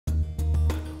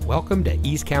Welcome to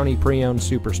East County Pre-Owned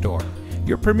Superstore,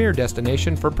 your premier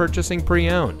destination for purchasing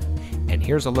pre-owned. And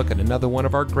here's a look at another one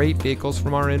of our great vehicles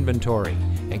from our inventory,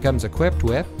 and comes equipped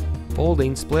with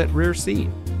folding split rear seat,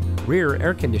 rear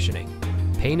air conditioning,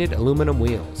 painted aluminum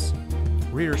wheels,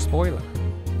 rear spoiler,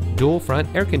 dual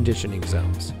front air conditioning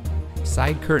zones,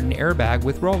 side curtain airbag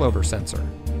with rollover sensor,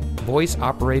 voice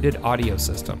operated audio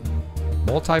system,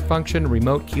 multifunction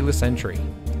remote keyless entry,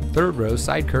 third row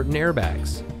side curtain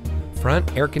airbags,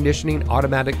 front air conditioning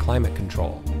automatic climate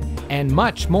control, and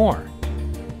much more.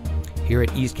 Here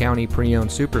at East County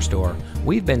Pre-Owned Superstore,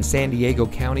 we've been San Diego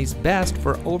County's best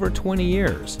for over 20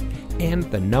 years and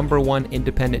the #1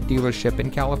 independent dealership in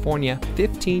California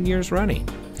 15 years running.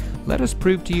 Let us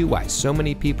prove to you why so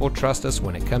many people trust us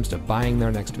when it comes to buying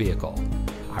their next vehicle.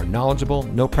 Our knowledgeable,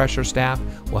 no-pressure staff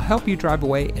will help you drive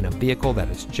away in a vehicle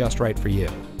that is just right for you.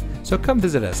 So come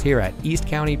visit us here at East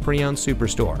County Pre-Owned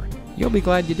Superstore. You'll be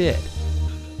glad you did.